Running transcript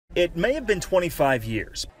It may have been 25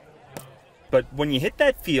 years, but when you hit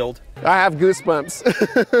that field, I have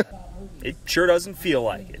goosebumps. it sure doesn't feel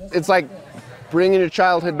like it. It's like bringing your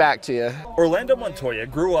childhood back to you. Orlando Montoya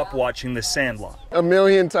grew up watching The Sandlot. A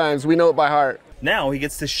million times, we know it by heart. Now he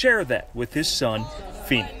gets to share that with his son,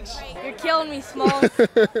 Phoenix. You're killing me, Smalls.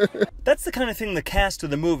 That's the kind of thing the cast of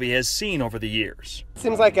the movie has seen over the years. It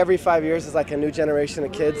seems like every 5 years is like a new generation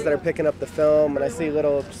of kids that are picking up the film, and I see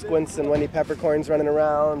little Squints and Wendy Peppercorns running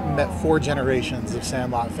around. Met 4 generations of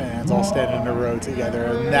Sandlot fans all standing in a row together,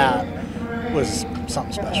 and that was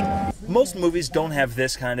something special. Most movies don't have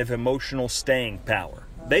this kind of emotional staying power.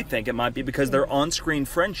 They think it might be because their on-screen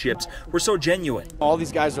friendships were so genuine. All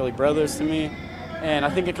these guys are like brothers to me, and I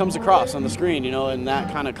think it comes across on the screen, you know, and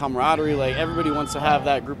that kind of camaraderie, like everybody wants to have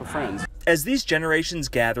that group of friends. As these generations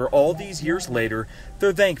gather all these years later,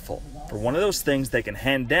 they're thankful for one of those things they can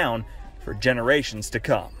hand down for generations to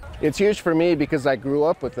come. It's huge for me because I grew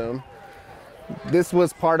up with them. This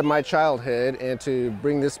was part of my childhood, and to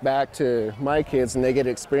bring this back to my kids and they get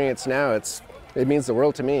experience now, it means the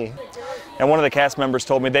world to me. And one of the cast members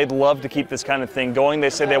told me they'd love to keep this kind of thing going. They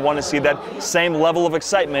say they want to see that same level of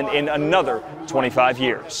excitement in another 25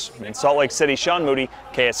 years. In Salt Lake City, Sean Moody,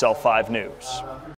 KSL 5 News.